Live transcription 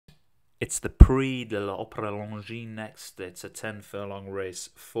It's the Prix de l'Opéra Longines next. It's a 10 furlong race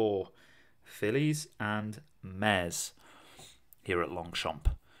for fillies and mares here at Longchamp.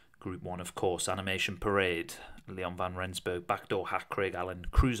 Group 1, of course, Animation Parade, Leon van Rensburg, Backdoor Hack, Craig Allen,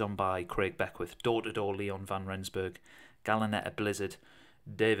 Cruise on By, Craig Beckwith, Door to Door, Leon van Rensburg, Galanetta Blizzard,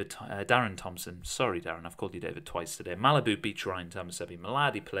 Darren Thompson, sorry Darren, I've called you David twice today, Malibu Beach, Ryan Tamasebi,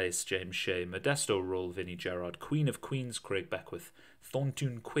 Maladi Place, James Shea, Modesto Roll, Vinnie Gerard, Queen of Queens, Craig Beckwith,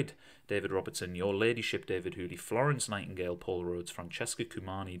 Thorntoon Quid, David Robertson, Your Ladyship, David Hooley, Florence Nightingale, Paul Rhodes, Francesca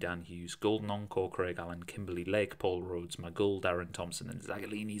Kumani, Dan Hughes, Golden Encore, Craig Allen, Kimberly Lake, Paul Rhodes, Magul, Darren Thompson, and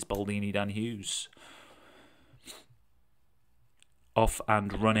Zagalini's Baldini, Dan Hughes. Off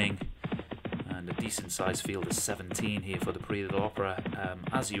and running. And a decent sized field of 17 here for the Prix de l'Opera.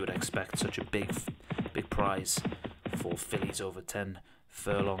 As you would expect, such a big prize for fillies over 10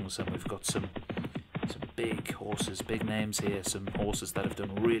 furlongs, and we've got some big horses, big names here, some horses that have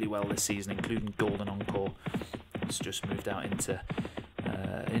done really well this season, including Golden Encore. It's just moved out into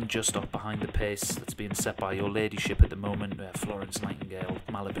in just off behind the pace that's being set by Your Ladyship at the moment. Florence Nightingale,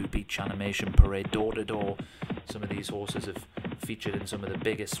 Malibu Beach, Animation Parade, Door to Door. Some of these horses have featured in some of the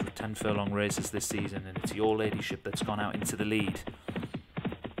biggest 10 furlong races this season, and it's Your Ladyship that's gone out into the lead.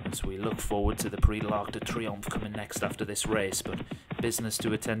 As we look forward to the Prix de l'Arc de Triomphe coming next after this race, but business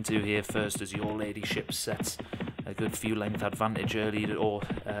to attend to here first as Your Ladyship sets a good few length advantage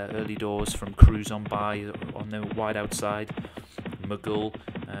early doors from Cruise on By on the wide outside. Magul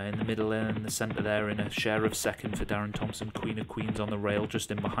in the middle and in the centre there in a share of second for Darren Thompson. Queen of Queens on the rail.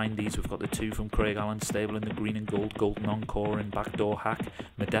 Just in behind these we've got the two from Craig Allen stable in the green and gold, Golden Encore and Backdoor Hack.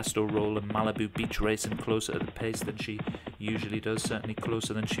 Modesto Roll and Malibu Beach racing closer at the pace than she usually does, certainly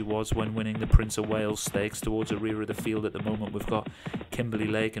closer than she was when winning the Prince of Wales Stakes. Towards the rear of the field at the moment we've got Kimberly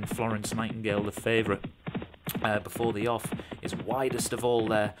Lake and Florence Nightingale, the favourite. Before the off is widest of all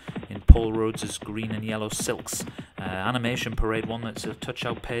there in Paul Rhodes' green and yellow silks. Animation Parade, one that's a touch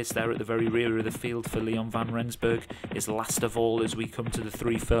out pace there at the very rear of the field for Leon van Rensburg, is last of all as we come to the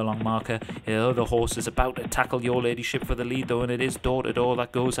 3 furlong marker. The other horse is about to tackle Your Ladyship for the lead though, and it is Door to Door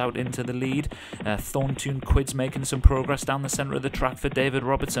that goes out into the lead. Thorntoon Quid's making some progress down the centre of the track for David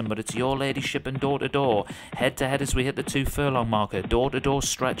Robertson, but it's Your Ladyship and Door to Door head to head as we hit the 2 furlong marker. Door to Door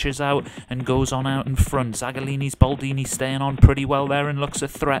stretches out and goes on out in front. Zagalini's Baldini staying on pretty well there and looks a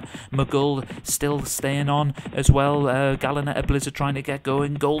threat. Magul still staying on as well. Galanetta Blizzard trying to get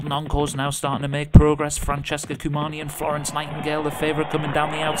going. Golden Encore's now starting to make progress. Francesca Kumani and Florence Nightingale, the favourite, coming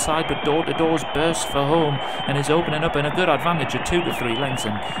down the outside, but Door to Door's burst for home and is opening up in a good advantage of 2 to 3 lengths,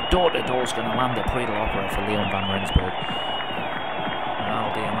 and Door to Door's going to land the Prix de l'Opera for Leon van Rensburg. And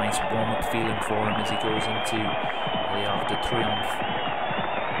that'll be a nice warm-up feeling for him as he goes into the Arc de Triomphe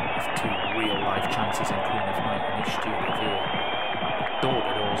with 2 real-life chances in Queen of Night and Ish to Revere. Door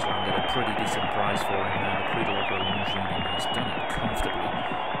to Door's landed a pretty decent prize for him now, the Prix de l'Opera Longines, and he's done it comfortably.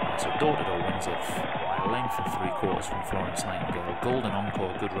 So Door to Door wins it by a length of 3/4 from Florence Nightingale. Golden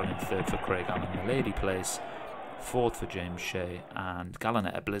Encore, good run in 3rd for Craig Allen. The Lady Place, 4th for James Shea, and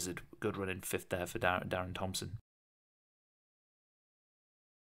Galanetta Blizzard, good run in 5th there for Darren Thompson.